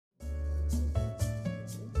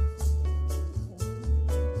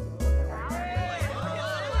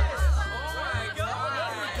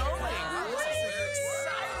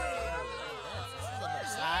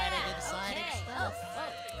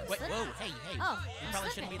Oh, You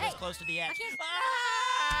probably shouldn't be this close to the edge. I can't.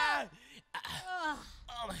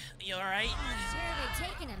 Oh, you all right? Where are they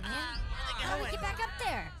taking him, man? Where How are do they we get back up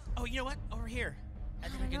there? Oh, you know what? Over here. I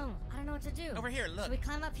don't know what to do. Over here, look. Should we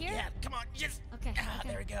climb up here? Yeah, come on, just. Okay. Okay.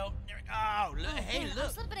 There we go. There we go. Oh, look. Hey, man, look.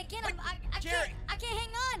 I'm slipping again. Jerry. I can't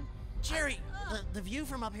hang on. Jerry, the view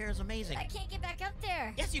from up here is amazing. I can't get back up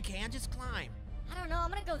there. Yes, you can. Just climb. I don't know. I'm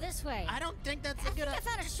gonna go this way. I don't think that's I a good think I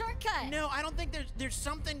found a shortcut. No, I don't think there's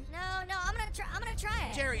something. No, I'm gonna try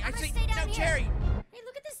it. Jerry, I'm I gonna see. stay down No, here. Jerry. Hey,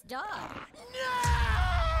 look at this dog. No!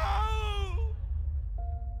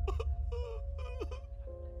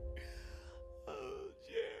 Oh,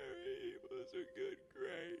 Jerry was a good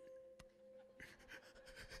grape.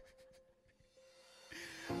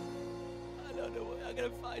 I don't know where I'm gonna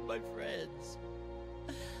find my friends.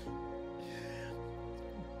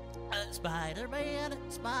 Spider-Man,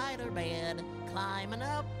 Spider-Man, climbing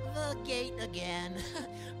up the gate again.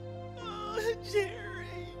 Oh,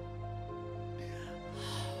 Jerry.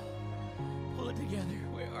 Pull it together.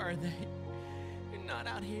 Where are they? Not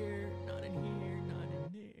out here, not in here, not in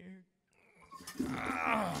there.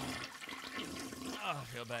 Oh, I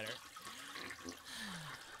feel better.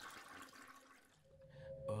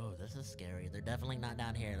 Oh, this is scary. They're definitely not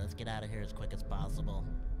down here. Let's get out of here as quick as possible.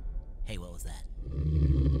 Hey, what was that?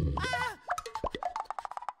 Ah!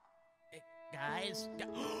 Hey, guys?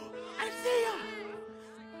 I see him!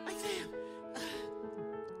 I see him!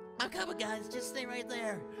 I'm coming, guys. Just stay right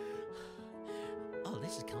there. Oh,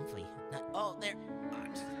 this is comfy. Oh, there.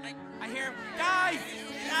 I hear him. Guys!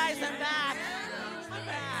 Guys, I'm back! I'm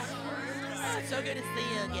back! Oh, it's so good to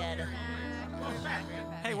see you again.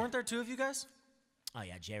 Hey, weren't there two of you guys? Oh,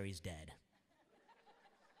 yeah, Jerry's dead.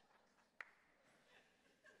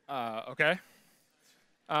 Okay.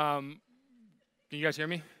 Can you guys hear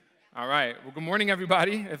me? All right. Well, good morning,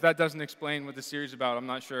 everybody. If that doesn't explain what the series is about, I'm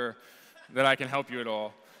not sure that I can help you at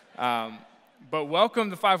all. But welcome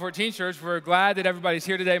to 514 Church. We're glad that everybody's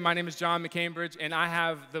here today. My name is John McCambridge, and I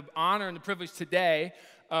have the honor and the privilege today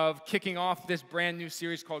of kicking off this brand new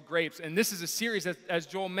series called Grapes. And this is a series that, as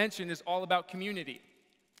Joel mentioned, is all about community.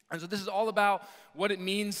 And so this is all about what it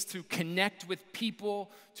means to connect with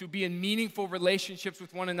people, to be in meaningful relationships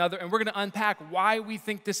with one another. And we're going to unpack why we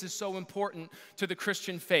think this is so important to the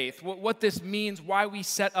Christian faith, what this means, why we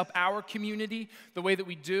set up our community the way that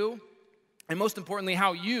we do, and most importantly,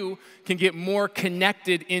 how you can get more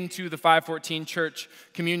connected into the 514 Church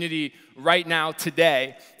community right now,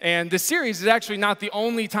 today. And this series is actually not the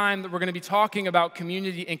only time that we're going to be talking about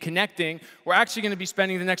community and connecting. We're actually going to be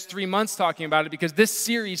spending the next 3 months talking about it because this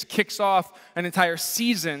series kicks off an entire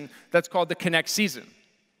season that's called the Connect season.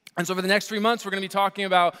 And so for the next 3 months, we're going to be talking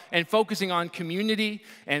about and focusing on community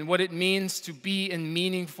and what it means to be in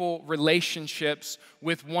meaningful relationships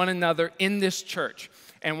with one another in this church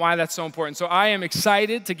and why that's so important. So I am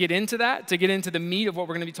excited to get into that, to get into the meat of what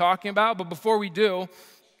we're going to be talking about. But before we do,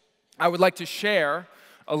 I would like to share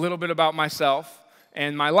a little bit about myself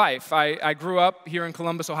and my life. I grew up here in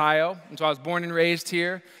Columbus, Ohio, and so I was born and raised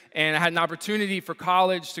here. And I had an opportunity for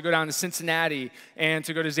college to go down to Cincinnati and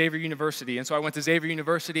to go to Xavier University. And so I went to Xavier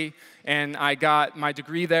University, and I got my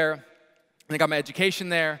degree there, and I got my education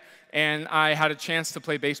there, and I had a chance to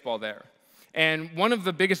play baseball there. And one of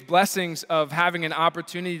the biggest blessings of having an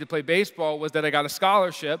opportunity to play baseball was that I got a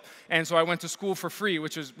scholarship, and so I went to school for free,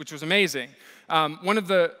 which was amazing. One of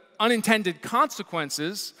the unintended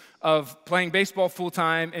consequences of playing baseball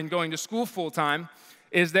full-time and going to school full-time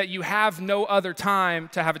is that you have no other time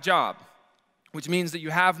to have a job, which means that you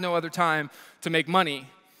have no other time to make money,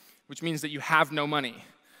 which means that you have no money.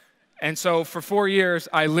 And so for 4 years,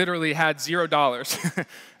 I literally had $0.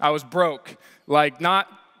 I was broke, not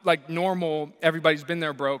like normal, everybody's been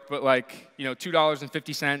there broke, but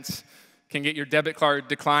 $2.50 can get your debit card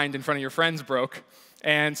declined in front of your friends broke.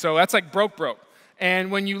 And so that's like broke.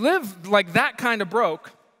 And when you live like that kind of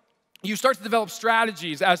broke, you start to develop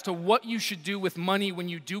strategies as to what you should do with money when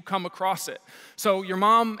you do come across it. So your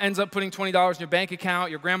mom ends up putting $20 in your bank account,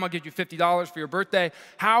 your grandma gives you $50 for your birthday.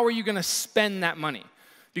 How are you gonna spend that money?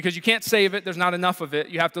 Because you can't save it, there's not enough of it,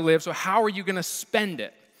 you have to live, so how are you gonna spend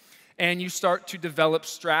it? And you start to develop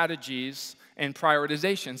strategies and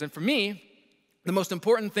prioritizations. And for me, the most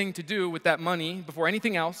important thing to do with that money, before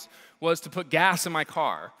anything else, was to put gas in my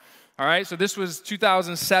car. All right, so this was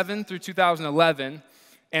 2007 through 2011.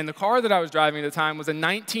 And the car that I was driving at the time was a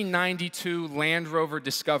 1992 Land Rover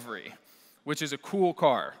Discovery, which is a cool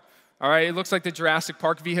car. All right, it looks like the Jurassic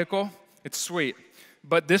Park vehicle. It's sweet.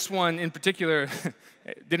 But this one in particular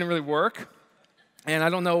didn't really work. And I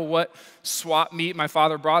don't know what swap meet my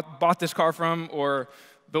father bought this car from or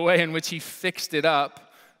the way in which he fixed it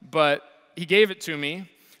up, but he gave it to me.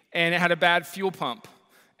 and it had a bad fuel pump.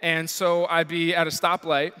 And so I'd be at a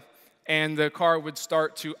stoplight, and the car would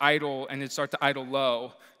start to idle, and it'd start to idle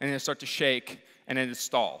low, and then it'd start to shake, and then it'd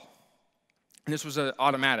stall. And this was an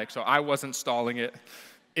automatic, so I wasn't stalling it.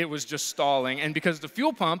 It was just stalling. And because the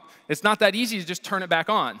fuel pump, it's not that easy to just turn it back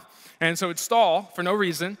on. And so it'd stall for no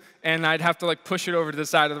reason, and I'd have to like push it over to the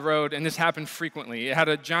side of the road, and this happened frequently. It had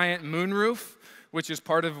a giant moonroof, which is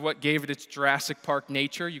part of what gave it its Jurassic Park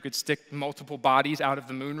nature. You could stick multiple bodies out of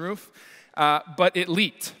the moonroof, but it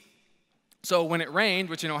leaked. So when it rained,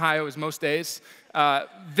 which in Ohio is most days,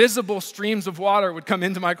 visible streams of water would come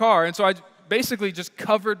into my car, and so I basically just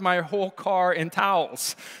covered my whole car in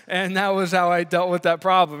towels, and that was how I dealt with that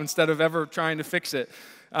problem instead of ever trying to fix it.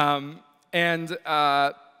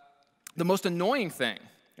 The most annoying thing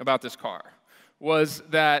about this car was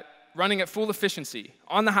that running at full efficiency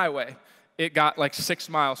on the highway, it got like 6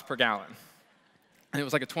 miles per gallon. And it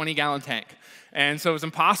was like a 20-gallon tank. And so it was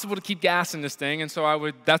impossible to keep gas in this thing, and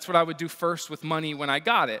so that's what I would do first with money when I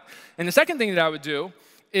got it. And the second thing that I would do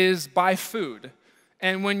is buy food.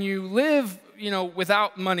 And when you live,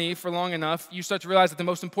 without money for long enough, you start to realize that the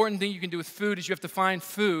most important thing you can do with food is you have to find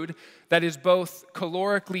food that is both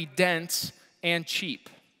calorically dense and cheap,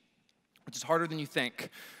 which is harder than you think.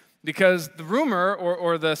 Because the rumor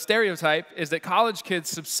or the stereotype is that college kids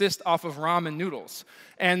subsist off of ramen noodles.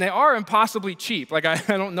 And they are impossibly cheap. Like, I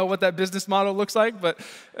don't know what that business model looks like, but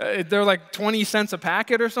they're like 20 cents a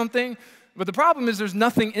packet or something. But the problem is there's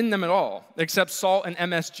nothing in them at all except salt and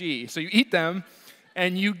MSG. So you eat them,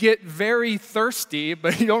 and you get very thirsty,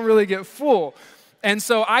 but you don't really get full. And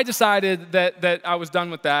so I decided that I was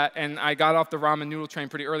done with that, and I got off the ramen noodle train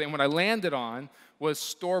pretty early. And what I landed on was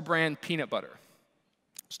store-brand peanut butter.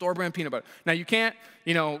 Store-brand peanut butter. Now, you can't,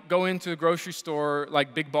 go into the grocery store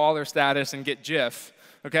like big baller status and get Jif,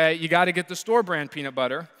 okay? You got to get the store-brand peanut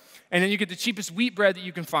butter. And then you get the cheapest wheat bread that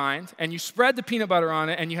you can find, and you spread the peanut butter on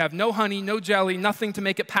it, and you have no honey, no jelly, nothing to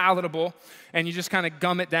make it palatable, and you just kind of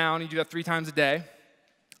gum it down. You do that 3 times a day.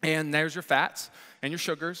 And there's your fats, and your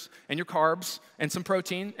sugars, and your carbs, and some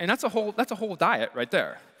protein, and that's a whole diet right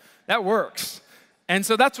there. That works. And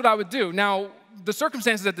so that's what I would do. Now, the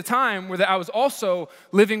circumstances at the time were that I was also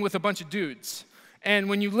living with a bunch of dudes. And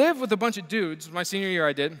when you live with a bunch of dudes, my senior year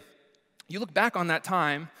I did, you look back on that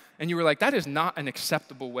time, and you were like, that is not an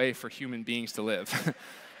acceptable way for human beings to live.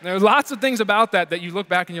 There are lots of things about that you look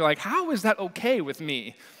back and you're like, how is that okay with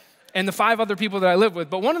me and the 5 other people that I live with?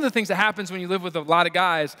 But one of the things that happens when you live with a lot of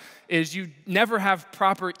guys is you never have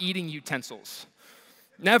proper eating utensils.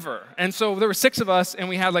 Never. And so there were 6 of us, and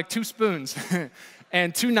we had like 2 spoons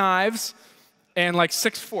and 2 knives and like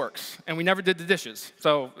 6 forks, and we never did the dishes.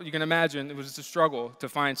 So you can imagine it was just a struggle to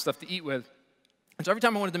find stuff to eat with. And so every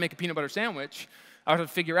time I wanted to make a peanut butter sandwich, I would have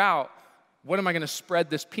to figure out, what am I going to spread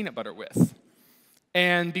this peanut butter with?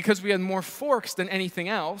 And because we had more forks than anything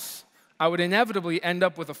else, I would inevitably end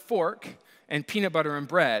up with a fork and peanut butter and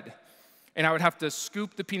bread. And I would have to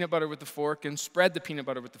scoop the peanut butter with the fork and spread the peanut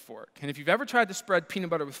butter with the fork. And if you've ever tried to spread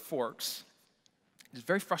peanut butter with forks, it's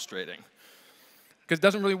very frustrating because it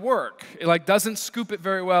doesn't really work. It doesn't scoop it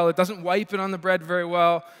very well. It doesn't wipe it on the bread very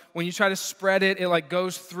well. When you try to spread it, it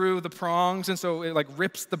goes through the prongs, and so it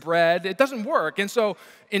rips the bread. It doesn't work. And so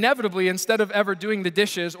inevitably, instead of ever doing the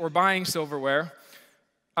dishes or buying silverware,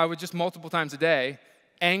 I would just multiple times a day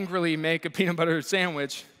angrily make a peanut butter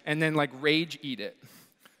sandwich and then rage eat it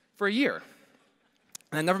for a year.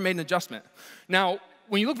 And I never made an adjustment. Now,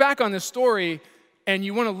 when you look back on this story and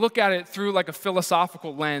you want to look at it through a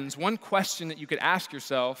philosophical lens, one question that you could ask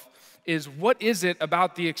yourself is, what is it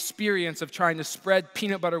about the experience of trying to spread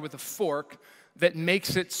peanut butter with a fork that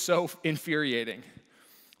makes it so infuriating?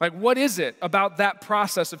 What is it about that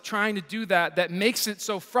process of trying to do that makes it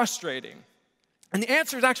so frustrating? And the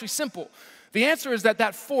answer is actually simple. The answer is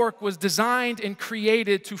that fork was designed and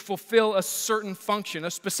created to fulfill a certain function,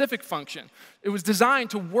 a specific function. It was designed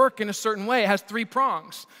to work in a certain way. It has 3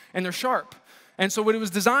 prongs, and they're sharp. And so what it was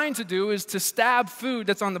designed to do is to stab food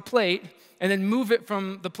that's on the plate and then move it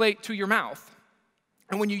from the plate to your mouth.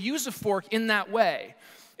 And when you use a fork in that way,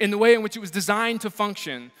 in the way in which it was designed to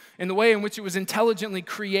function, in the way in which it was intelligently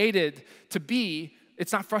created to be,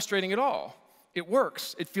 it's not frustrating at all. It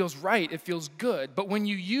works, it feels right, it feels good. But when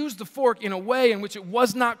you use the fork in a way in which it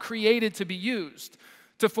was not created to be used,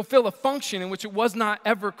 to fulfill a function in which it was not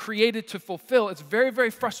ever created to fulfill, it's very, very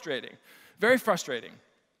frustrating. Very frustrating.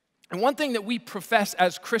 And one thing that we profess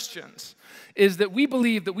as Christians is that we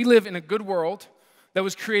believe that we live in a good world that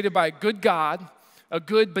was created by a good God, a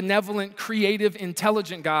good, benevolent, creative,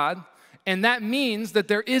 intelligent God, and that means that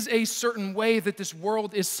there is a certain way that this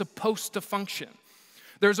world is supposed to function.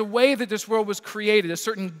 There's a way that this world was created, a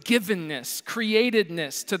certain givenness,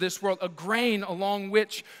 createdness to this world, a grain along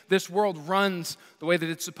which this world runs the way that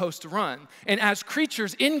it's supposed to run. And as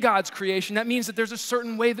creatures in God's creation, that means that there's a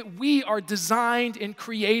certain way that we are designed and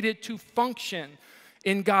created to function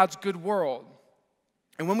in God's good world.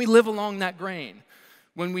 And when we live along that grain,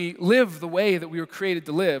 when we live the way that we were created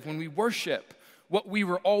to live, when we worship what we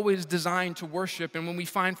were always designed to worship, and when we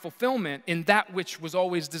find fulfillment in that which was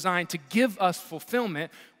always designed to give us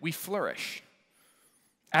fulfillment, we flourish.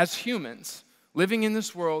 As humans, living in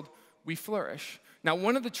this world, we flourish. Now,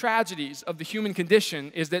 one of the tragedies of the human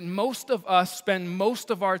condition is that most of us spend most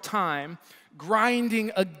of our time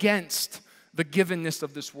grinding against the givenness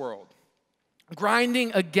of this world,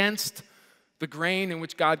 grinding against the grain in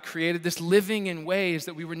which God created this, living in ways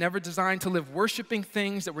that we were never designed to live, worshiping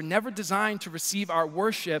things that were never designed to receive our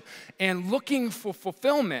worship, and looking for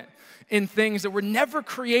fulfillment in things that were never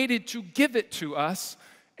created to give it to us,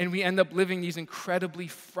 and we end up living these incredibly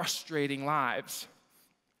frustrating lives.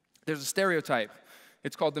 There's a stereotype.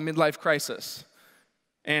 It's called the midlife crisis.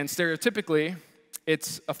 And stereotypically,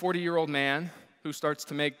 it's a 40-year-old man who starts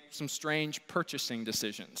to make some strange purchasing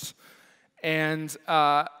decisions. And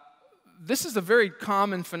this is a very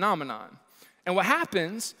common phenomenon. And what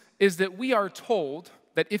happens is that we are told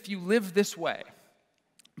that if you live this way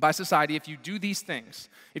by society, if you do these things,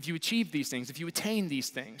 if you achieve these things, if you attain these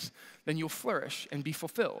things, then you'll flourish and be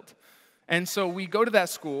fulfilled. And so we go to that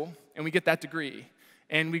school and we get that degree.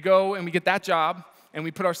 And we go and we get that job and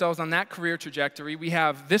we put ourselves on that career trajectory. We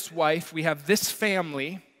have this wife, we have this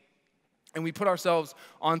family, and we put ourselves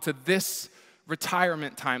onto this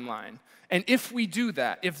retirement timeline. And if we do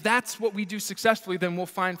that, if that's what we do successfully, then we'll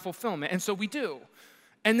find fulfillment. And so we do.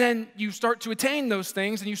 And then you start to attain those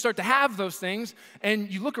things, and you start to have those things, and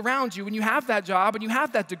you look around you, and you have that job, and you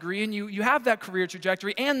have that degree, and you have that career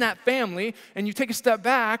trajectory, and that family, and you take a step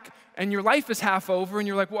back, and your life is half over, and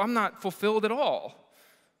you're like, well, I'm not fulfilled at all.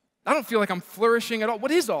 I don't feel like I'm flourishing at all.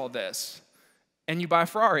 What is all this? And you buy a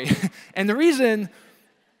Ferrari. And the reason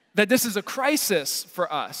that this is a crisis for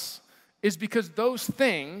us is because those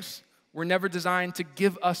things were never designed to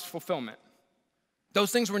give us fulfillment.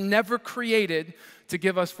 Those things were never created to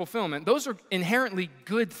give us fulfillment. Those are inherently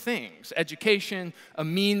good things. Education, a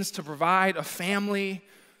means to provide, a family.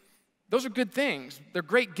 Those are good things. They're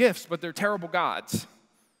great gifts, but they're terrible gods.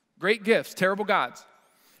 Great gifts, terrible gods.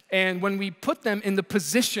 And when we put them in the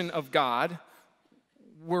position of God,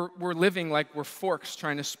 we're living like we're forks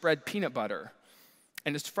trying to spread peanut butter.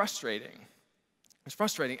 And it's frustrating. It's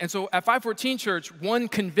frustrating. And so at 514 Church, one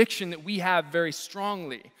conviction that we have very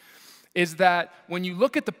strongly is that when you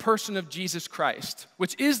look at the person of Jesus Christ,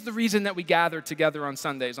 which is the reason that we gather together on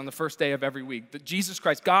Sundays, on the first day of every week, that Jesus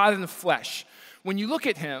Christ, God in the flesh, when you look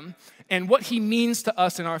at him and what he means to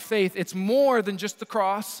us in our faith, it's more than just the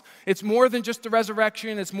cross. It's more than just the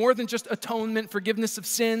resurrection. It's more than just atonement, forgiveness of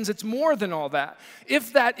sins. It's more than all that.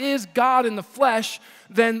 If that is God in the flesh,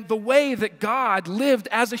 then the way that God lived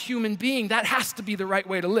as a human being, that has to be the right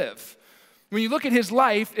way to live. When you look at his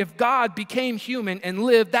life, if God became human and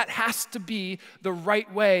lived, that has to be the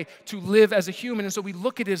right way to live as a human. And so we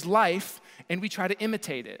look at his life and we try to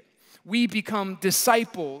imitate it. We become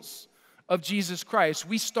disciples of Jesus Christ.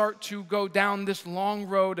 We start to go down this long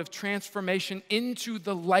road of transformation into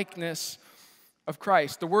the likeness of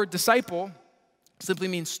Christ. The word disciple simply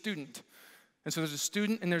means student. And so there's a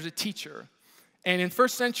student and there's a teacher. And in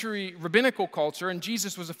first century rabbinical culture, and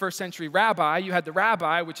Jesus was a first century rabbi, you had the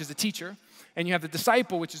rabbi, which is a teacher, and you have the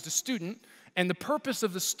disciple, which is the student. And the purpose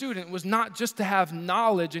of the student was not just to have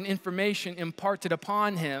knowledge and information imparted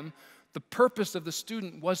upon him. The purpose of the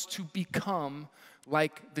student was to become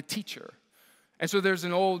like the teacher. And so there's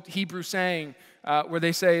an old Hebrew saying where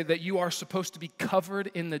they say that you are supposed to be covered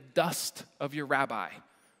in the dust of your rabbi.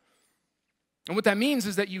 And what that means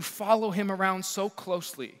is that you follow him around so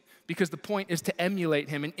closely because the point is to emulate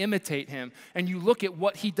him and imitate him. And you look at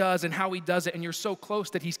what he does and how he does it, and you're so close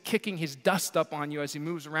that he's kicking his dust up on you as he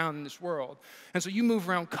moves around in this world. And so you move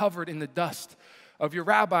around covered in the dust of your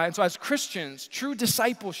rabbi. And so as Christians, true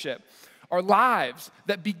discipleship are lives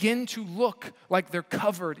that begin to look like they're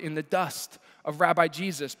covered in the dust of Rabbi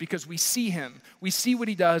Jesus because we see him, we see what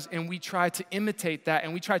he does, and we try to imitate that,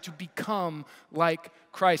 and we try to become like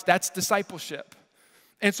Christ. That's discipleship.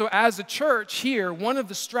 And so as a church here, one of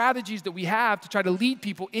the strategies that we have to try to lead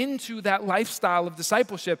people into that lifestyle of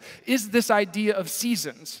discipleship is this idea of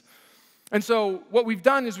seasons. And so what we've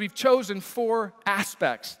done is we've chosen 4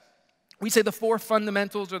 aspects. We say the 4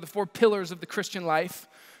 fundamentals or the 4 pillars of the Christian life.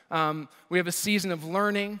 We have a season of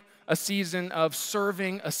learning, a season of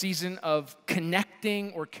serving, a season of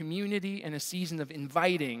connecting or community, and a season of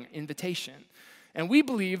invitation. And we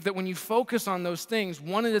believe that when you focus on those things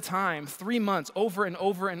one at a time, 3 months, over and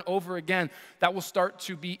over and over again, that will start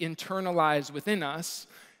to be internalized within us,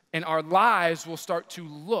 and our lives will start to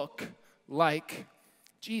look like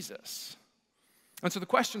Jesus. And so the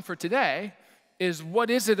question for today is, what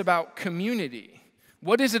is it about community?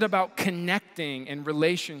 What is it about connecting and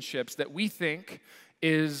relationships that we think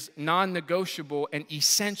is non-negotiable and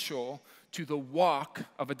essential to the walk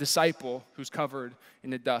of a disciple who's covered in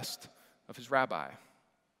the dust of his rabbi?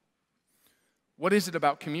 What is it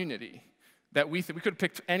about community that we could have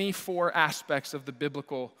picked any 4 aspects of the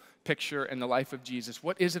biblical picture and the life of Jesus?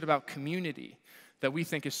 What is it about community that we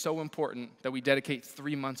think is so important that we dedicate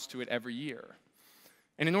 3 months to it every year?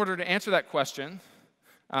 And in order to answer that question,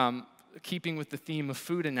 keeping with the theme of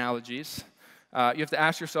food analogies, you have to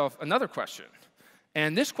ask yourself another question.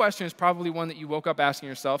 And this question is probably one that you woke up asking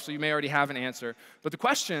yourself, so you may already have an answer. But the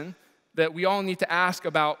question that we all need to ask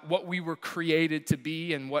about what we were created to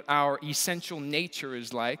be and what our essential nature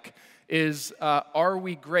is like is, are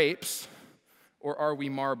we grapes or are we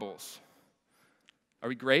marbles? Are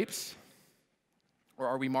we grapes or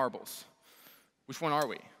are we marbles? Which one are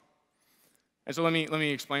we? And so let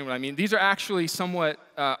me explain what I mean. These are actually somewhat,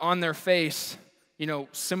 on their face,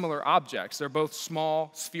 similar objects. They're both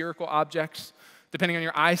small, spherical objects. Depending on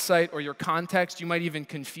your eyesight or your context, you might even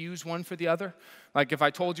confuse one for the other. Like if I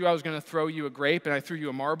told you I was going to throw you a grape and I threw you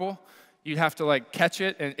a marble, you'd have to catch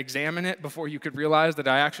it and examine it before you could realize that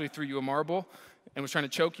I actually threw you a marble and was trying to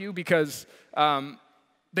choke you, because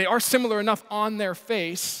they are similar enough on their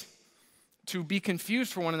face to be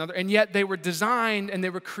confused for one another, and yet they were designed and they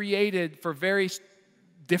were created for very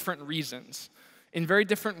different reasons, in very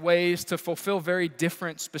different ways to fulfill very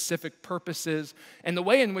different specific purposes. And the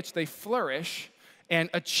way in which they flourish and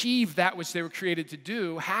achieve that which they were created to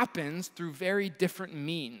do happens through very different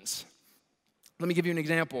means. Let me give you an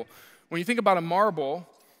example. When you think about a marble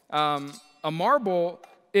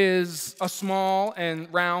is a small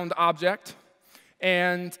and round object,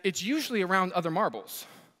 and it's usually around other marbles,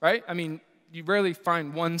 right? I mean, you rarely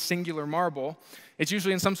find one singular marble. It's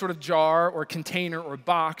usually in some sort of jar or container or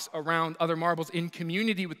box around other marbles, in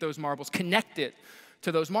community with those marbles, connected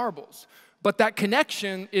to those marbles. But that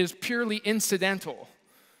connection is purely incidental.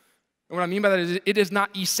 And what I mean by that is it is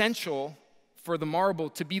not essential for the marble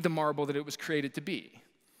to be the marble that it was created to be.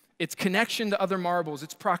 Its connection to other marbles,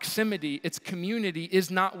 its proximity, its community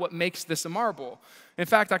is not what makes this a marble. In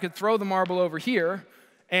fact, I could throw the marble over here,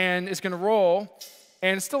 and it's going to roll,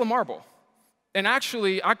 and it's still a marble. And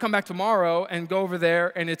actually, I come back tomorrow and go over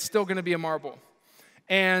there, and it's still going to be a marble.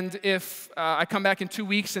 And if I come back in 2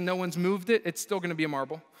 weeks and no one's moved it, it's still going to be a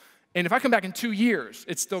marble. And if I come back in 2 years,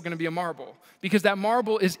 it's still going to be a marble, because that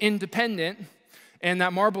marble is independent, and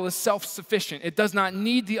that marble is self-sufficient. It does not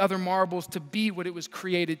need the other marbles to be what it was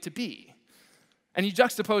created to be. And you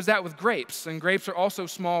juxtapose that with grapes, and grapes are also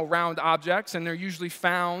small, round objects, and they're usually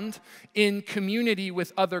found in community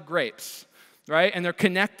with other grapes, right? And they're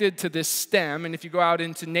connected to this stem, and if you go out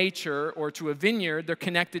into nature or to a vineyard, they're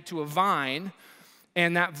connected to a vine,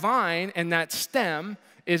 and that vine and that stem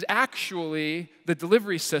is actually the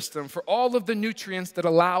delivery system for all of the nutrients that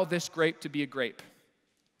allow this grape to be a grape.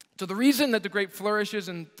 So the reason that the grape flourishes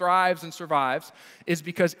and thrives and survives is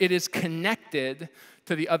because it is connected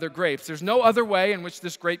to the other grapes. There's no other way in which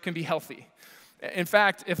this grape can be healthy. In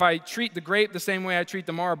fact, if I treat the grape the same way I treat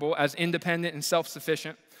the marble, as independent and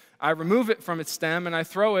self-sufficient, I remove it from its stem and I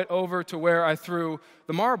throw it over to where I threw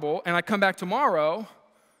the marble, and I come back tomorrow,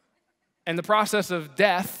 and the process of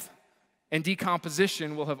death and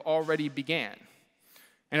decomposition will have already began.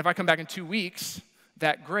 And if I come back in 2 weeks,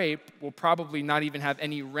 that grape will probably not even have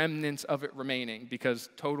any remnants of it remaining, because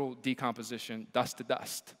total decomposition, dust to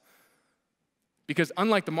dust. Because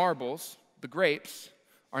unlike the marbles, the grapes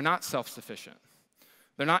are not self-sufficient.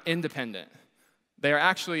 They're not independent. They are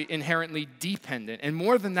actually inherently dependent. And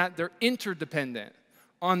more than that, they're interdependent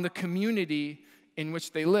on the community in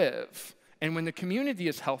which they live. And when the community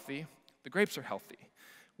is healthy, the grapes are healthy.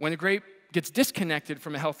 When a grape gets disconnected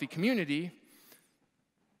from a healthy community,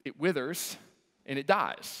 it withers and it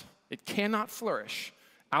dies. It cannot flourish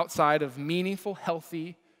outside of meaningful,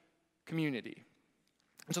 healthy community.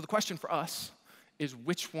 And so the question for us is,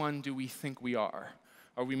 which one do we think we are?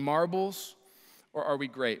 Are we marbles or are we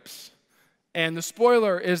grapes? And the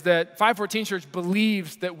spoiler is that 514 Church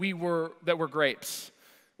believes that we're grapes.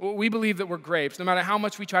 We believe that we're grapes. No matter how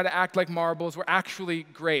much we try to act like marbles, we're actually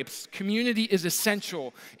grapes. Community is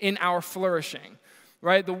essential in our flourishing,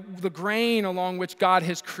 right? The grain along which God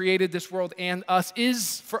has created this world and us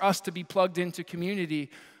is for us to be plugged into community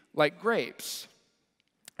like grapes.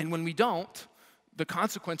 And when we don't, the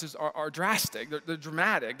consequences are drastic. They're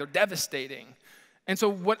dramatic. They're devastating. And so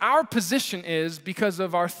what our position is, because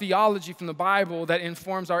of our theology from the Bible that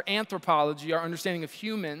informs our anthropology, our understanding of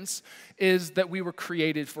humans, is that we were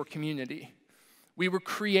created for community. We were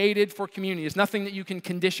created for community. It's nothing that you can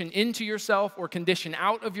condition into yourself or condition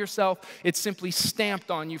out of yourself. It's simply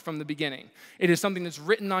stamped on you from the beginning. It is something that's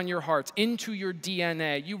written on your hearts, into your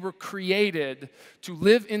DNA. You were created to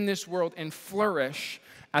live in this world and flourish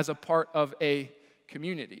as a part of a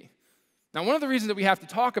community. Now, one of the reasons that we have to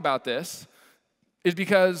talk about this is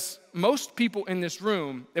because most people in this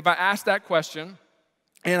room, if I asked that question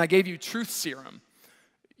and I gave you truth serum,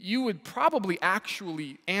 you would probably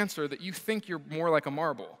actually answer that you think you're more like a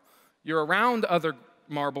marble. You're around other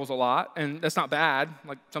marbles a lot, and that's not bad.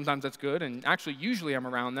 Like, sometimes that's good, and actually, usually I'm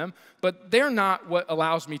around them, but they're not what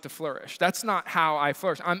allows me to flourish. That's not how I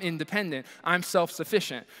flourish. I'm independent. I'm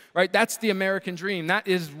self-sufficient, right? That's the American dream. That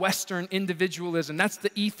is Western individualism. That's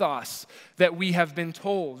the ethos that we have been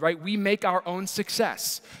told, right? We make our own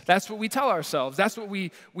success. That's what we tell ourselves. That's what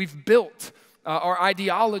we've built our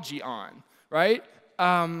ideology on, right?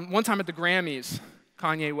 One time at the Grammys,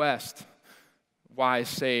 Kanye West, wise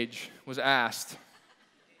sage, was asked,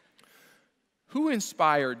 who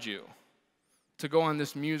inspired you to go on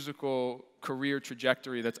this musical career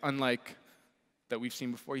trajectory that's unlike that we've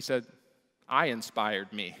seen before? He said, I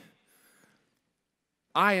inspired me.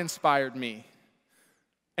 I inspired me.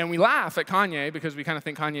 And we laugh at Kanye because we kind of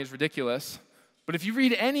think Kanye is ridiculous. But if you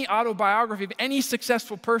read any autobiography of any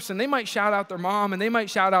successful person, they might shout out their mom and they might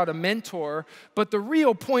shout out a mentor, but the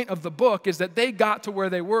real point of the book is that they got to where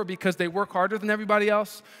they were because they work harder than everybody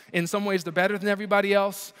else. In some ways, they're better than everybody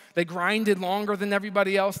else. They grinded longer than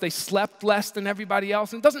everybody else. They slept less than everybody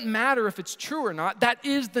else. And it doesn't matter if it's true or not. That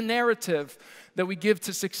is the narrative that we give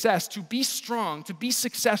to success. To be strong, to be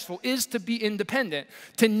successful, is to be independent.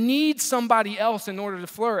 To need somebody else in order to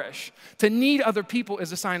flourish, to need other people,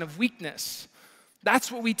 is a sign of weakness.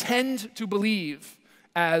 That's what we tend to believe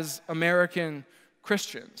as American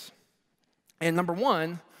Christians. And number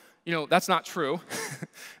one, that's not true.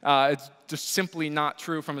 It's just simply not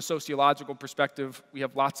true from a sociological perspective. We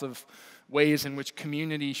have lots of ways in which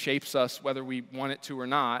community shapes us, whether we want it to or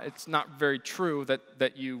not. It's not very true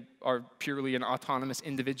that you are purely an autonomous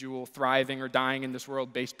individual thriving or dying in this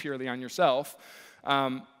world based purely on yourself.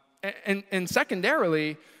 And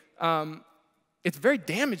secondarily, it's very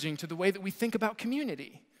damaging to the way that we think about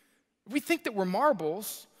community. If we think that we're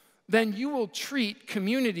marbles, then you will treat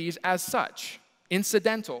communities as such,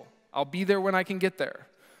 incidental. I'll be there when I can get there.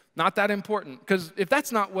 Not that important. Because if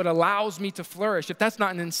that's not what allows me to flourish, if that's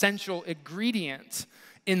not an essential ingredient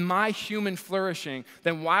in my human flourishing,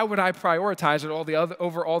 then why would I prioritize it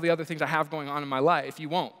over all the other things I have going on in my life? You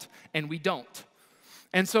won't, and we don't.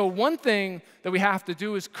 And so one thing that we have to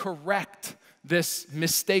do is correct this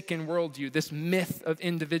mistaken worldview, this myth of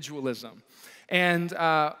individualism. And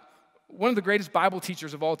one of the greatest Bible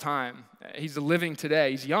teachers of all time, he's living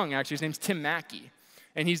today, he's young actually, his name's Tim Mackey.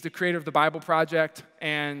 And he's the creator of the Bible Project,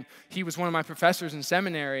 and he was one of my professors in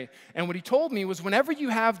seminary. And what he told me was whenever you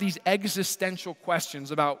have these existential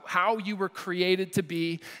questions about how you were created to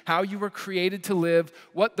be, how you were created to live,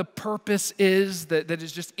 what the purpose is that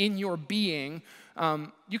is just in your being,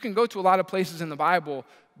 you can go to a lot of places in the Bible,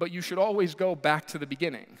 but you should always go back to the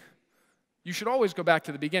beginning. You should always go back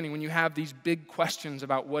to the beginning when you have these big questions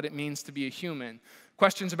about what it means to be a human.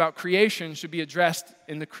 Questions about creation should be addressed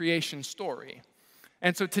in the creation story.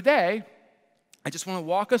 And so today, I just want to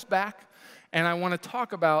walk us back, and I want to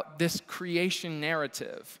talk about this creation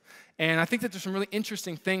narrative. And I think that there's some really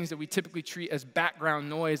interesting things that we typically treat as background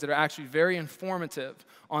noise that are actually very informative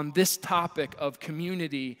on this topic of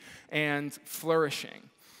community and flourishing.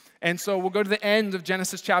 And so we'll go to the end of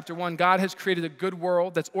Genesis chapter 1. God has created a good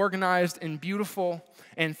world that's organized and beautiful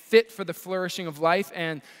and fit for the flourishing of life.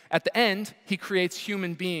 And at the end, he creates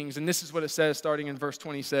human beings. And this is what it says starting in verse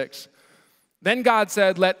 26. Then God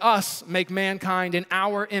said, let us make mankind in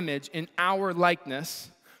our image, in our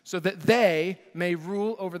likeness, so that they may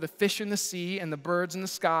rule over the fish in the sea and the birds in the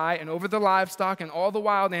sky and over the livestock and all the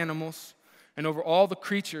wild animals and over all the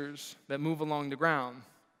creatures that move along the ground.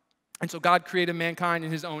 And so God created mankind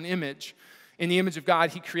in his own image. In the image of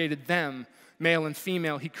God, he created them. Male and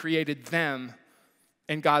female, he created them.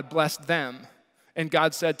 And God blessed them. And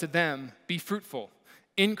God said to them, be fruitful,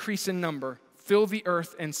 increase in number, fill the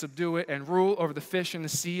earth and subdue it, and rule over the fish in the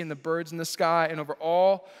sea and the birds in the sky and over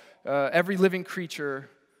all, every living creature.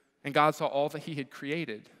 And God saw all that he had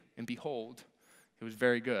created, and behold, it was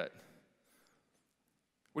very good.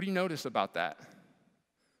 What do you notice about that?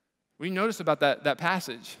 What do you notice about that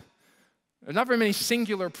passage? There's not very many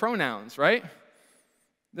singular pronouns, right?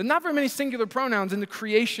 There's not very many singular pronouns in the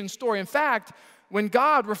creation story. In fact, when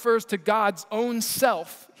God refers to God's own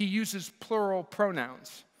self, he uses plural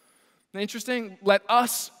pronouns. Interesting, let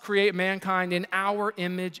us create mankind in our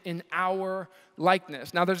image, in our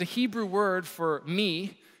likeness. Now, there's a Hebrew word for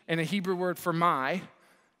me and a Hebrew word for my,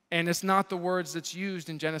 and it's not the words that's used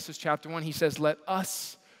in Genesis chapter 1. He says, let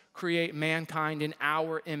us create mankind in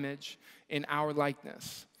our image, in our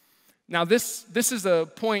likeness. Now, this is a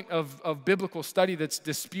point of biblical study that's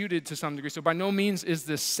disputed to some degree, so by no means is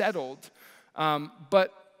this settled.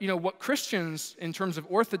 But, what Christians, in terms of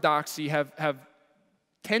orthodoxy, have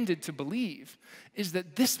tended to believe is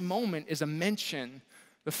that this moment is a mention,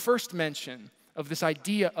 the first mention of this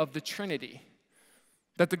idea of the Trinity.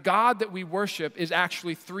 That the God that we worship is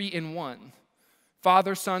actually three in one.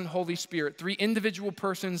 Father, Son, Holy Spirit. Three individual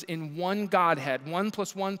persons in one Godhead. 1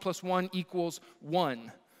 + 1 + 1 =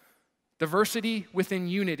 1. Diversity within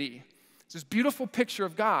unity. It's this beautiful picture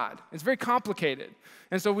of God. It's very complicated.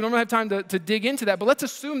 And so we don't have time to dig into that, but let's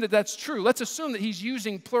assume that that's true. Let's assume that he's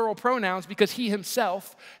using plural pronouns because he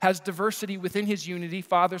himself has diversity within his unity,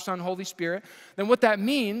 Father, Son, Holy Spirit. Then what that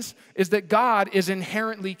means is that God is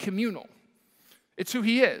inherently communal. It's who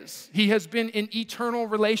he is. He has been in eternal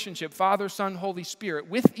relationship, Father, Son, Holy Spirit,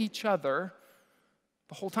 with each other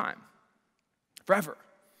the whole time, forever.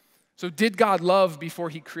 So did God love before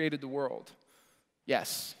he created the world?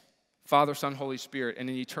 Yes. Father, Son, Holy Spirit, and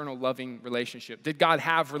an eternal loving relationship. Did God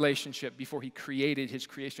have relationship before he created his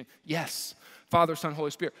creation? Yes. Father, Son,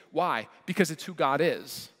 Holy Spirit. Why? Because it's who God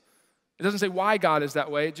is. It doesn't say why God is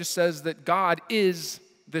that way. It just says that God is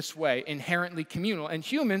this way, inherently communal. And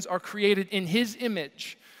humans are created in his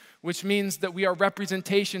image, which means that we are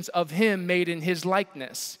representations of him made in his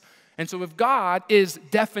likeness. And so if God is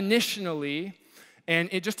definitionally, and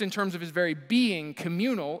just in terms of his very being,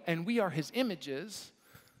 communal, and we are his images,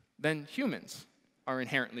 then humans are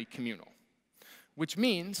inherently communal, which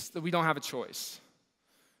means that we don't have a choice.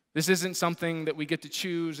 This isn't something that we get to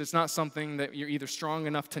choose. It's not something that you're either strong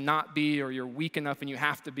enough to not be or you're weak enough and you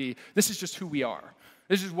have to be. This is just who we are.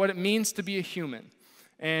 This is what it means to be a human.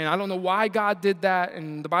 And I don't know why God did that,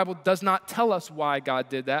 and the Bible does not tell us why God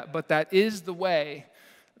did that, but that is the way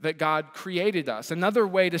that God created us. Another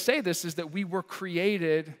way to say this is that we were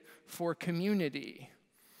created for community.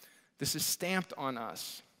 This is stamped on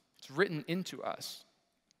us. It's written into us.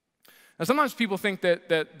 Now, sometimes people think that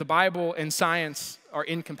the Bible and science are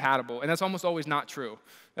incompatible, and that's almost always not true.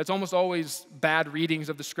 That's almost always bad readings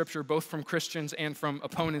of the Scripture, both from Christians and from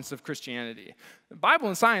opponents of Christianity. The Bible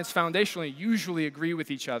and science foundationally usually agree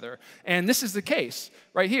with each other, and this is the case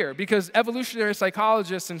right here, because evolutionary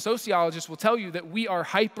psychologists and sociologists will tell you that we are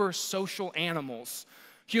hyper-social animals,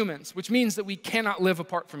 humans, which means that we cannot live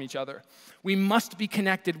apart from each other. We must be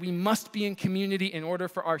connected. We must be in community in order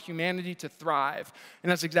for our humanity to thrive. And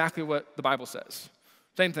that's exactly what the Bible says.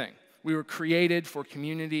 Same thing. We were created for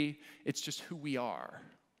community. It's just who we are.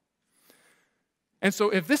 And so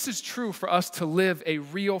if this is true for us to live a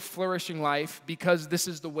real flourishing life because this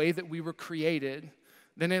is the way that we were created,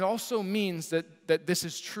 then it also means that this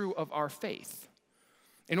is true of our faith.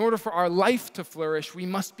 In order for our life to flourish, we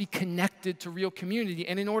must be connected to real community.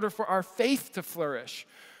 And in order for our faith to flourish,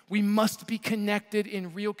 we must be connected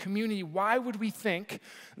in real community. Why would we think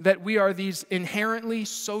that we are these inherently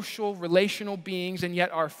social, relational beings, and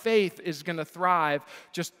yet our faith is going to thrive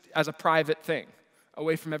just as a private thing,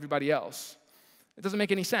 away from everybody else? It doesn't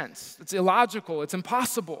make any sense. It's illogical. It's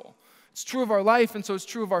impossible. It's true of our life, and so it's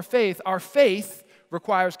true of our faith. Our faith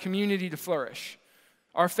requires community to flourish.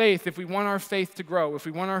 Our faith, if we want our faith to grow, if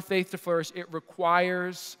we want our faith to flourish, it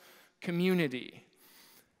requires community.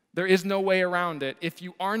 There is no way around it. If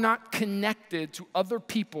you are not connected to other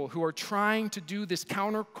people who are trying to do this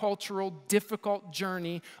countercultural, difficult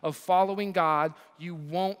journey of following God, you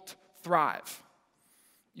won't thrive.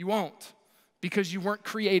 You won't, because you weren't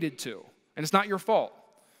created to. And it's not your fault.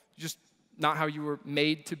 It's just not how you were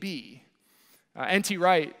made to be. N.T.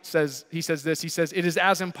 Wright says this. He says, "It is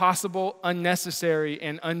as impossible, unnecessary,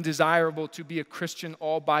 and undesirable to be a Christian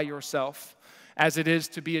all by yourself as it is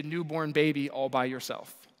to be a newborn baby all by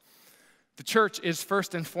yourself." The church is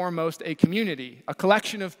first and foremost a community, a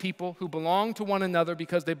collection of people who belong to one another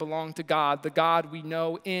because they belong to God, the God we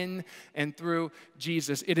know in and through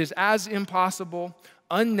Jesus. It is as impossible,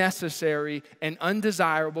 unnecessary, and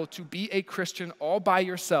undesirable to be a Christian all by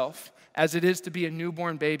yourself as it is to be a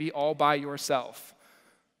newborn baby all by yourself.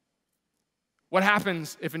 What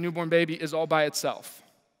happens if a newborn baby is all by itself?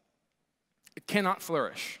 It cannot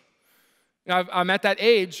flourish. I'm at that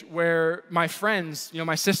age where my friends,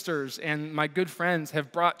 my sisters and my good friends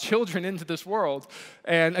have brought children into this world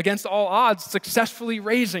and against all odds successfully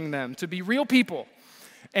raising them to be real people.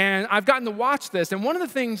 And I've gotten to watch this. And one of the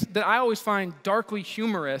things that I always find darkly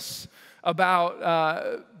humorous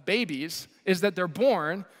about babies is that they're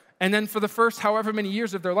born, and then for the first however many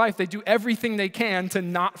years of their life, they do everything they can to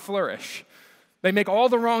not flourish. They make all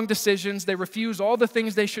the wrong decisions. They refuse all the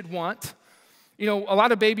things they should want. You know, a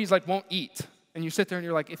lot of babies won't eat. And you sit there and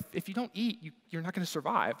you're like, if you don't eat, you're not going to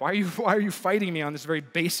survive. Why are you fighting me on this very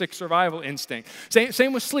basic survival instinct?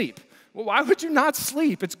 Same with sleep. Well, why would you not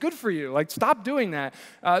sleep? It's good for you. Stop doing that.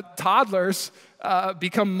 Toddlers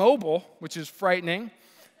become mobile, which is frightening.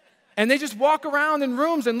 And they just walk around in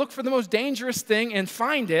rooms and look for the most dangerous thing and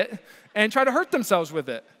find it and try to hurt themselves with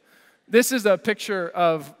it. This is a picture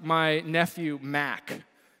of my nephew, Mac.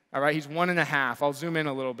 All right, he's 1.5. I'll zoom in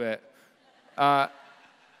a little bit.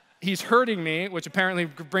 He's hurting me, which apparently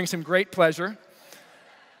brings him great pleasure.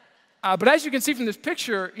 But as you can see from this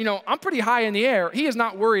picture, I'm pretty high in the air. He is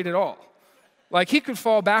not worried at all. He could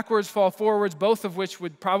fall backwards, fall forwards, both of which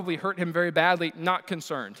would probably hurt him very badly. Not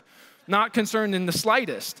concerned. Not concerned in the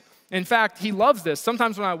slightest. In fact, he loves this.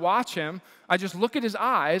 Sometimes when I watch him, I just look at his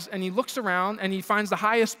eyes, and he looks around, and he finds the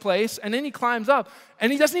highest place, and then he climbs up, and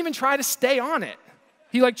he doesn't even try to stay on it.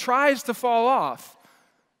 He tries to fall off.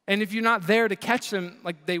 And if you're not there to catch them,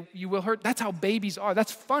 you will hurt. That's how babies are.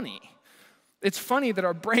 That's funny. It's funny that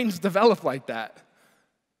our brains develop like that.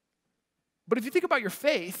 But if you think about your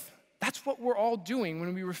faith, that's what we're all doing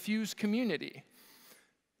when we refuse community.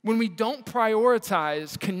 When we don't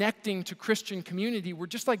prioritize connecting to Christian community, we're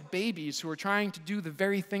just like babies who are trying to do the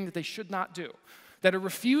very thing that they should not do, that are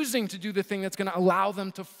refusing to do the thing that's going to allow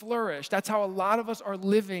them to flourish. That's how a lot of us are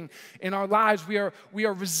living in our lives. We are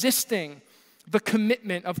resisting the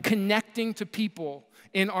commitment of connecting to people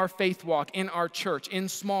in our faith walk, in our church, in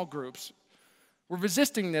small groups. We're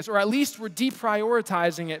resisting this, or at least we're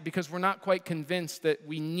deprioritizing it because we're not quite convinced that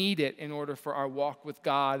we need it in order for our walk with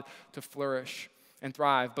God to flourish and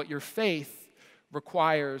thrive. But your faith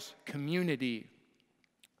requires community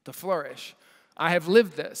to flourish. I have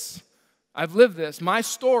lived this. I've lived this. My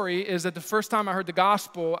story is that the first time I heard the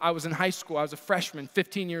gospel, I was in high school. I was a freshman,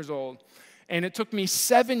 15 years old. And it took me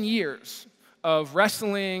 7 years of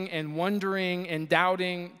wrestling and wondering and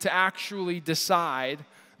doubting to actually decide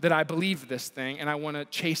that I believe this thing and I want to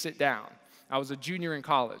chase it down. I was a junior in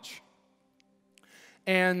college.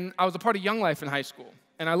 And I was a part of Young Life in high school.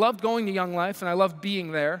 And I loved going to Young Life and I loved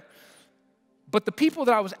being there. But the people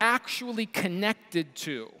that I was actually connected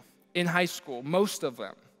to in high school, most of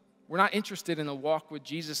them, were not interested in a walk with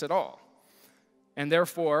Jesus at all. And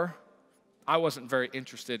therefore, I wasn't very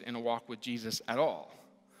interested in a walk with Jesus at all.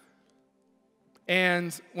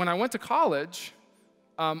 And when I went to college,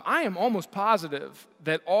 I am almost positive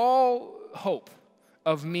that all hope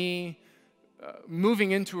of me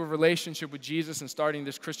moving into a relationship with Jesus and starting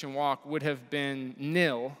this Christian walk would have been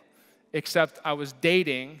nil, except I was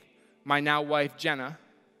dating my now wife, Jenna,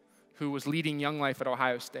 who was leading Young Life at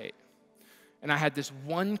Ohio State. And I had this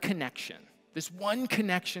one connection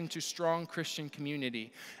to strong Christian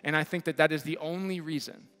community. And I think that that is the only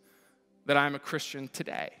reason that I'm a Christian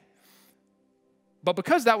today. But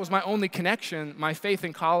because that was my only connection, my faith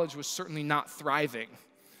in college was certainly not thriving.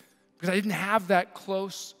 Because I didn't have that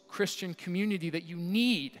close Christian community that you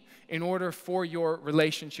need in order for your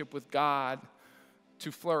relationship with God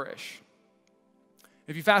to flourish.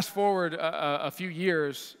 If you fast forward a few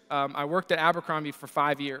years, I worked at Abercrombie for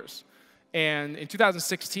 5 years. And in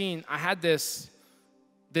 2016, I had this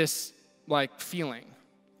feeling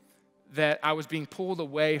that I was being pulled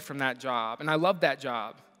away from that job. And I loved that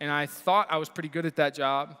job. And I thought I was pretty good at that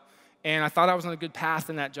job. And I thought I was on a good path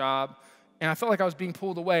in that job. And I felt like I was being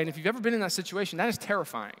pulled away. And if you've ever been in that situation, that is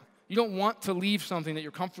terrifying. You don't want to leave something that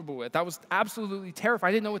you're comfortable with. That was absolutely terrifying.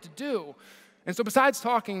 I didn't know what to do. And so besides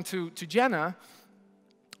talking to Jenna,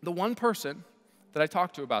 the one person that I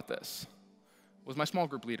talked to about this was my small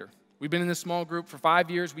group leader. We've been in this small group for 5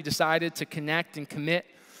 years. We decided to connect and commit.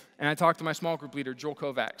 And I talked to my small group leader, Joel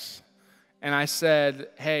Kovacs. And I said,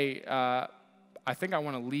 hey, I think I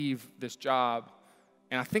want to leave this job,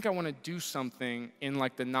 and I think I want to do something in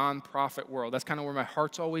the nonprofit world. That's kind of where my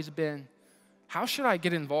heart's always been. How should I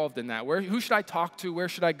get involved in that? Who should I talk to? Where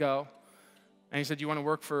should I go? And he said, you want to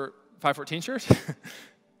work for 514 Church?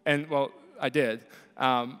 And, well, I did.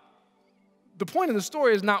 The point of the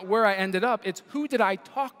story is not where I ended up. It's who did I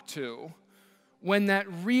talk to when that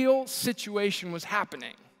real situation was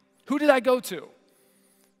happening? Who did I go to?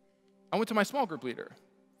 I went to my small group leader.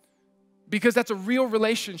 Because that's a real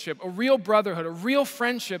relationship, a real brotherhood, a real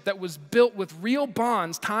friendship that was built with real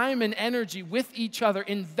bonds, time and energy with each other,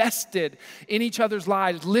 invested in each other's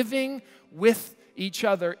lives, living with each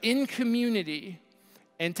other in community.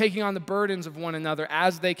 and taking on the burdens of one another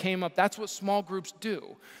as they came up. That's what small groups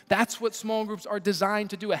do. That's what small groups are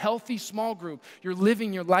designed to do. A healthy small group, you're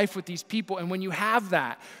living your life with these people, and when you have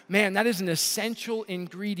that, man, that is an essential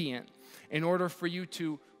ingredient in order for you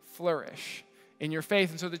to flourish in your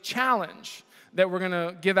faith. And so the challenge that we're going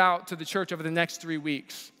to give out to the church over the next 3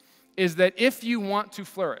 weeks is that if you want to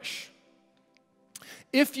flourish,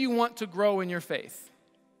 if you want to grow in your faith,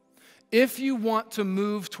 if you want to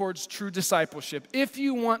move towards true discipleship, if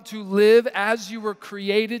you want to live as you were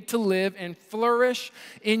created to live and flourish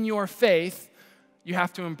in your faith, you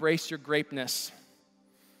have to embrace your grapeness.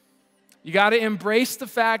 You got to embrace the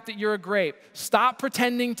fact that you're a grape. Stop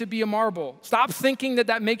pretending to be a marble. Stop thinking that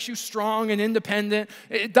that makes you strong and independent.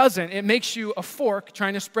 It doesn't. It makes you a fork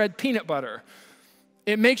trying to spread peanut butter.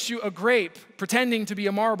 It makes you a grape pretending to be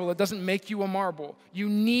a marble. It doesn't make you a marble. You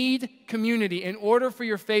need community in order for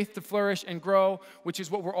your faith to flourish and grow, which is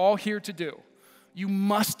what we're all here to do. You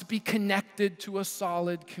must be connected to a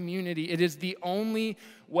solid community. It is the only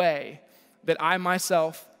way that I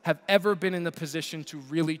myself have ever been in the position to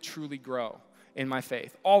really, truly grow in my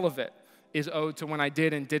faith. All of it is owed to when I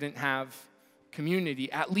did and didn't have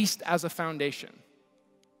community, at least as a foundation.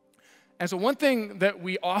 And so one thing that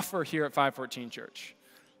we offer here at 514 Church,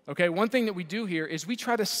 okay, one thing that we do here is we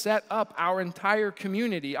try to set up our entire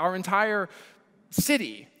community, our entire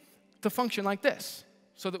city to function like this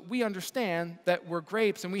so that we understand that we're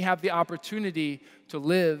grapes and we have the opportunity to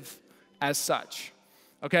live as such,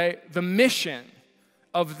 okay? The mission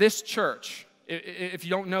of this church, if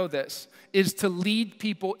you don't know this, is to lead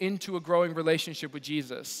people into a growing relationship with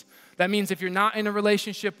Jesus. That means if you're not in a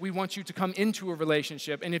relationship, we want you to come into a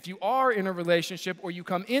relationship. And if you are in a relationship or you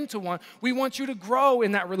come into one, we want you to grow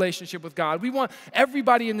in that relationship with God. We want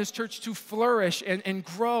everybody in this church to flourish and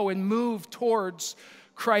grow and move towards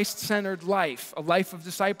Christ-centered life, a life of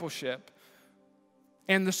discipleship.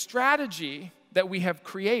 And the strategy that we have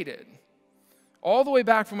created, all the way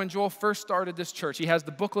back from when Joel first started this church, he has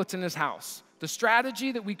the booklets in his house. The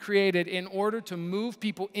strategy that we created in order to move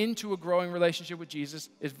people into a growing relationship with Jesus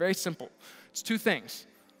is very simple. It's 2 things: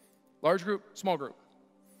 large group, small group.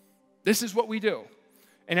 This is what we do.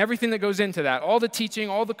 And everything that goes into that, all the teaching,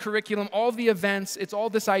 all the curriculum, all the events, it's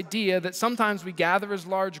all this idea that sometimes we gather as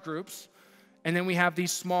large groups, and then we have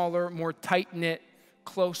these smaller, more tight-knit,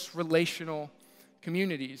 close relational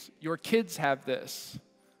communities. Your kids have this.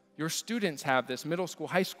 Your students have this, middle school,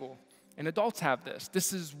 high school. And adults have this.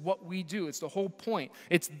 This is what we do. It's the whole point.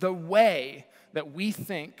 It's the way that we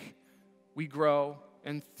think we grow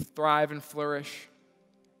and thrive and flourish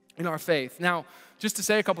in our faith. Now, just to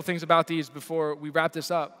say a couple things about these before we wrap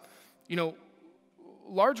this up, you know,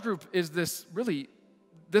 large group is this really,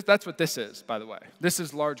 that's what this is, by the way. This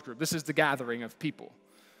is large group. This is the gathering of people.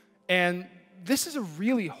 And this is a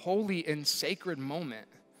really holy and sacred moment.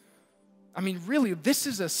 I mean, really, this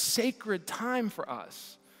is a sacred time for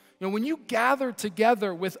us. You know, when you gather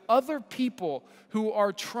together with other people who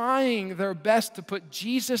are trying their best to put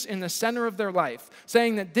Jesus in the center of their life,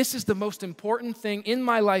 saying that this is the most important thing in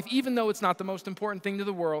my life, even though it's not the most important thing to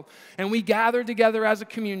the world, and we gather together as a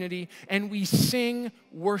community and we sing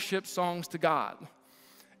worship songs to God.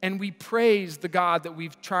 And we praise the God that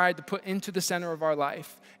we've tried to put into the center of our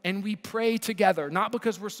life. And we pray together, not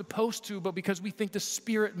because we're supposed to, but because we think the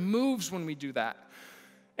Spirit moves when we do that.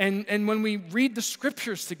 And when we read the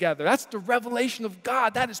scriptures together, that's the revelation of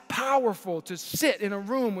God. That is powerful to sit in a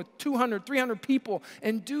room with 200, 300 people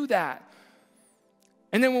and do that.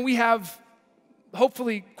 And then when we have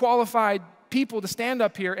hopefully qualified people to stand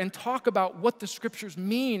up here and talk about what the scriptures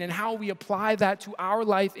mean and how we apply that to our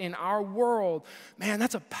life in our world, man,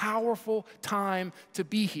 that's a powerful time to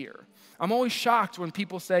be here. I'm always shocked when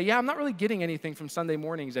people say, yeah, I'm not really getting anything from Sunday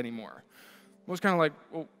mornings anymore. I'm always kind of like,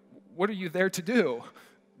 well, what are you there to do?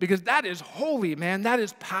 Because that is holy, man. That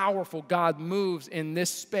is powerful. God moves in this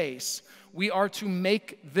space. We are to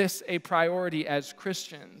make this a priority as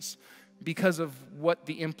Christians because of what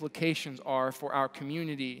the implications are for our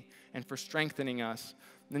community and for strengthening us.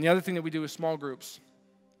 And then the other thing that we do is small groups.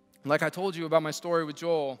 Like I told you about my story with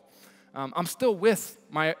Joel, I'm still with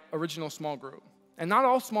my original small group. And not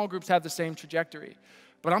all small groups have the same trajectory.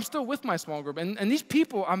 But I'm still with my small group. And these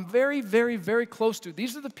people I'm very, very, very close to.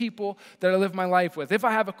 These are the people that I live my life with. If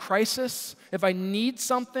I have a crisis, if I need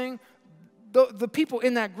something, the people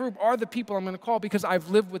in that group are the people I'm going to call because I've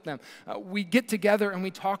lived with them. We get together and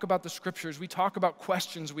we talk about the scriptures. We talk about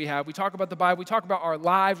questions we have. We talk about the Bible. We talk about our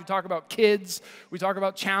lives. We talk about kids. We talk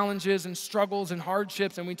about challenges and struggles and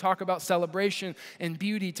hardships. And we talk about celebration and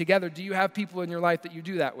beauty together. Do you have people in your life that you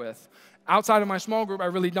do that with? Outside of my small group, I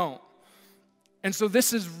really don't. And so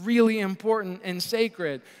this is really important and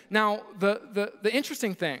sacred. Now, the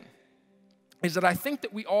interesting thing is that I think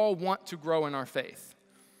that we all want to grow in our faith.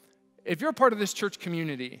 If you're a part of this church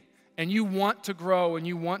community and you want to grow and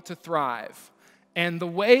you want to thrive, and the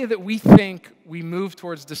way that we think we move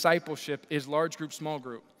towards discipleship is large group, small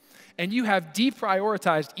group, and you have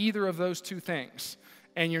deprioritized either of those two things,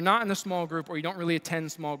 and you're not in a small group or you don't really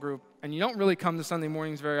attend small group, and you don't really come to Sunday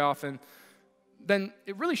mornings very often, then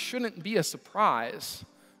it really shouldn't be a surprise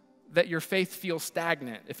that your faith feels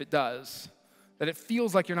stagnant if it does, that it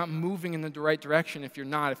feels like you're not moving in the right direction if you're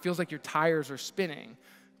not. It feels like your tires are spinning,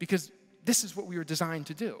 because this is what we were designed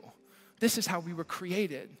to do. This is how we were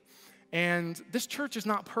created. And this church is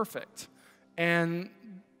not perfect. And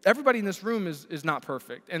everybody in this room is not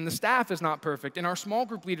perfect. And the staff is not perfect. And our small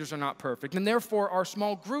group leaders are not perfect. And therefore, our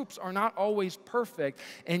small groups are not always perfect.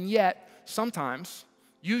 And yet, sometimes,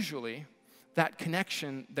 usually, that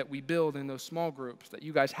connection that we build in those small groups that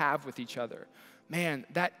you guys have with each other, man,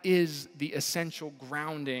 that is the essential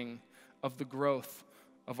grounding of the growth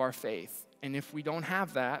of our faith. And if we don't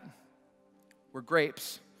have that, we're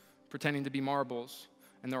grapes pretending to be marbles,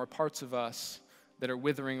 and there are parts of us that are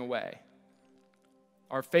withering away.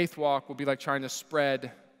 Our faith walk will be like trying to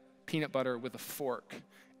spread peanut butter with a fork,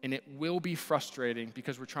 and it will be frustrating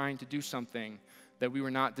because we're trying to do something that we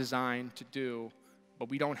were not designed to do, but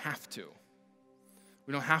we don't have to.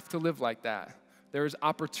 We don't have to live like that. There is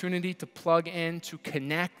opportunity to plug in, to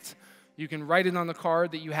connect. You can write it on the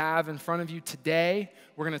card that you have in front of you today.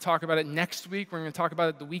 We're going to talk about it next week. We're going to talk about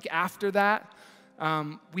it the week after that.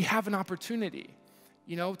 We have an opportunity,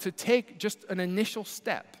 to take just an initial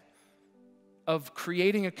step of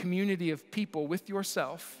creating a community of people with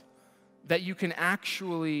yourself that you can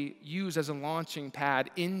actually use as a launching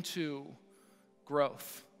pad into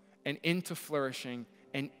growth and into flourishing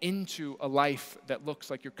and into a life that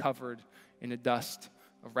looks like you're covered in the dust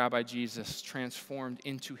of Rabbi Jesus, transformed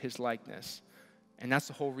into his likeness. And that's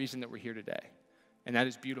the whole reason that we're here today. And that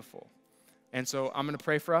is beautiful. And so I'm going to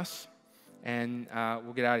pray for us, and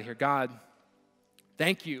we'll get out of here. God,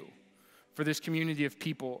 thank you for this community of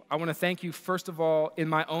people. I want to thank you, first of all, in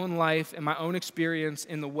my own life, in my own experience,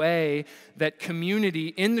 in the way that community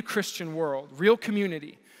in the Christian world, real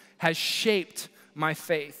community, has shaped my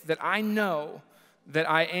faith, that I know that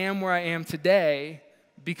I am where I am today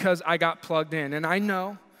because I got plugged in. And I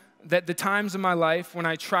know that the times in my life when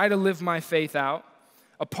I try to live my faith out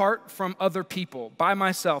apart from other people, by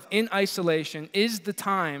myself, in isolation, is the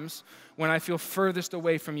times when I feel furthest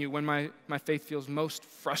away from you, when my faith feels most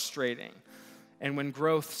frustrating, and when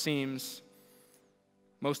growth seems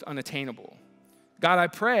most unattainable. God, I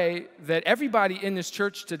pray that everybody in this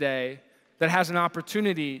church today that has an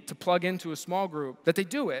opportunity to plug into a small group, that they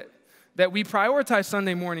do it. That we prioritize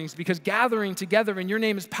Sunday mornings because gathering together in your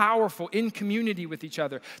name is powerful in community with each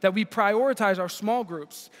other. That we prioritize our small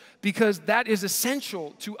groups because that is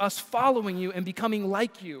essential to us following you and becoming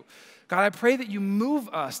like you. God, I pray that you move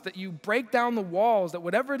us, that you break down the walls, that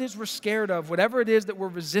whatever it is we're scared of, whatever it is that we're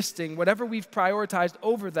resisting, whatever we've prioritized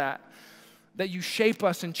over that you shape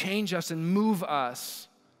us and change us and move us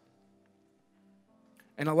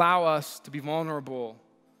and allow us to be vulnerable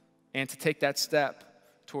and to take that step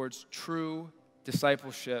towards true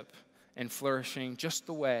discipleship and flourishing just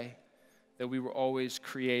the way that we were always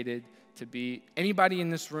created to be. Anybody in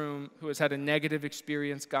this room who has had a negative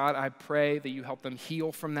experience, God, I pray that you help them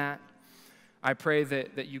heal from that. I pray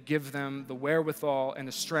that you give them the wherewithal and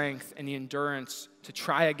the strength and the endurance to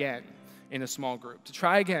try again in a small group, to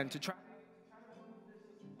try again,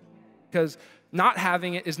 because not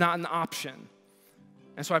having it is not an option.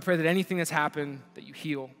 And so I pray that anything that's happened, that you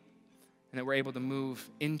heal, and that we're able to move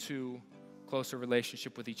into closer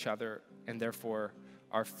relationship with each other, and therefore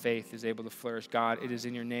our faith is able to flourish. God, it is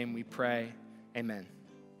in your name we pray. Amen.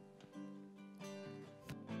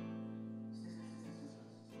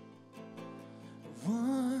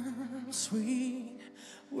 Once we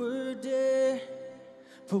were dead,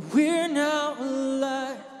 but we're now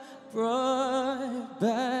alive, brought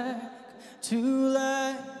back to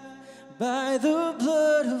life by the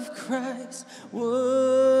blood of Christ.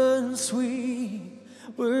 Once we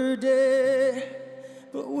were dead,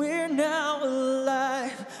 but we're now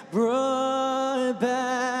alive, brought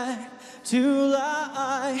back to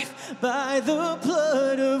life by the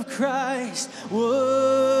blood of Christ.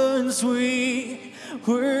 Once we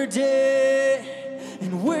were dead,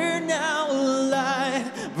 and we're now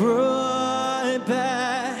alive, brought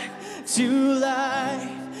back to life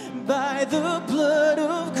by the blood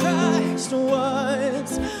of Christ.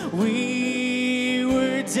 Once we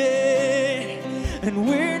were dead, and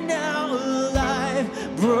we're now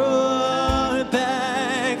alive, brought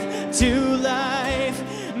back to life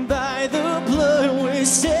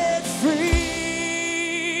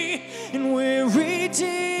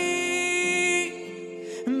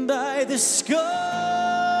the scars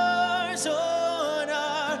on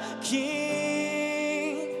our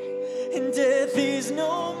King, and death is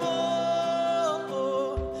no more.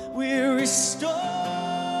 We're restored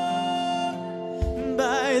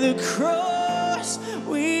by the cross.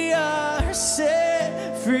 We are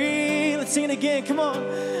set free. Let's sing it again. Come on.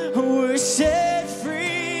 We're set free.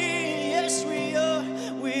 Yes, we are.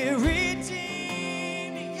 We're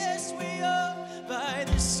redeemed. Yes, we are. By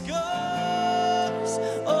the scars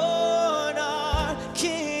on our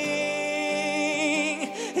King,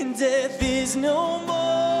 and death is no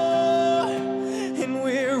more, and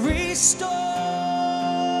we're restored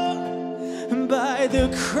by the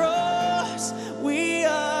cross. We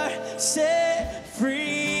are set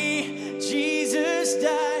free. Jesus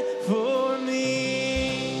died for me.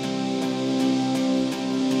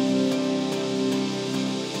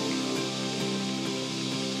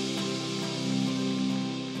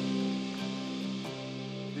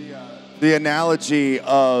 The analogy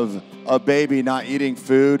of a baby not eating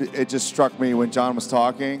food, it just struck me when John was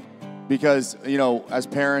talking, because, you know, as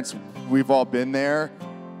parents, we've all been there.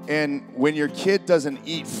 And when your kid doesn't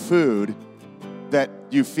eat food that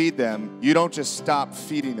you feed them, you don't just stop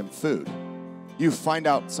feeding them food. You find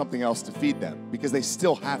out something else to feed them because they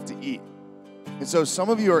still have to eat. And so some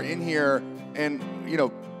of you are in here and, you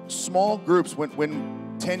know, small groups,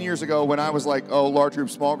 when 10 years ago when I was like, oh, large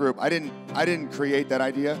group, small group, I didn't create that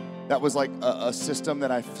idea. That was like a system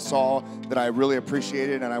that I saw that I really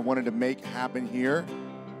appreciated and I wanted to make happen here.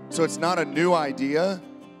 So it's not a new idea.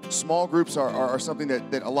 Small groups are something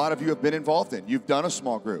that a lot of you have been involved in. You've done a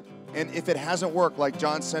small group. And if it hasn't worked, like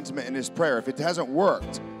John's sentiment in his prayer, if it hasn't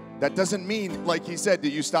worked, that doesn't mean, like he said,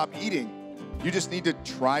 that you stop eating. You just need to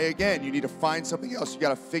try again. You need to find something else. You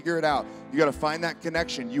got to figure it out. You got to find that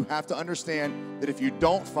connection. You have to understand that if you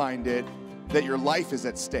don't find it, that your life is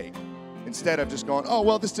at stake. Instead of just going, oh,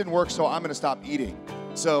 well, this didn't work, so I'm going to stop eating.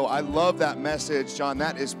 So I love that message, John.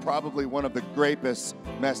 That is probably one of the greatest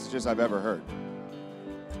messages I've ever heard.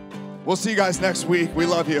 We'll see you guys next week. We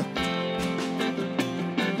love you.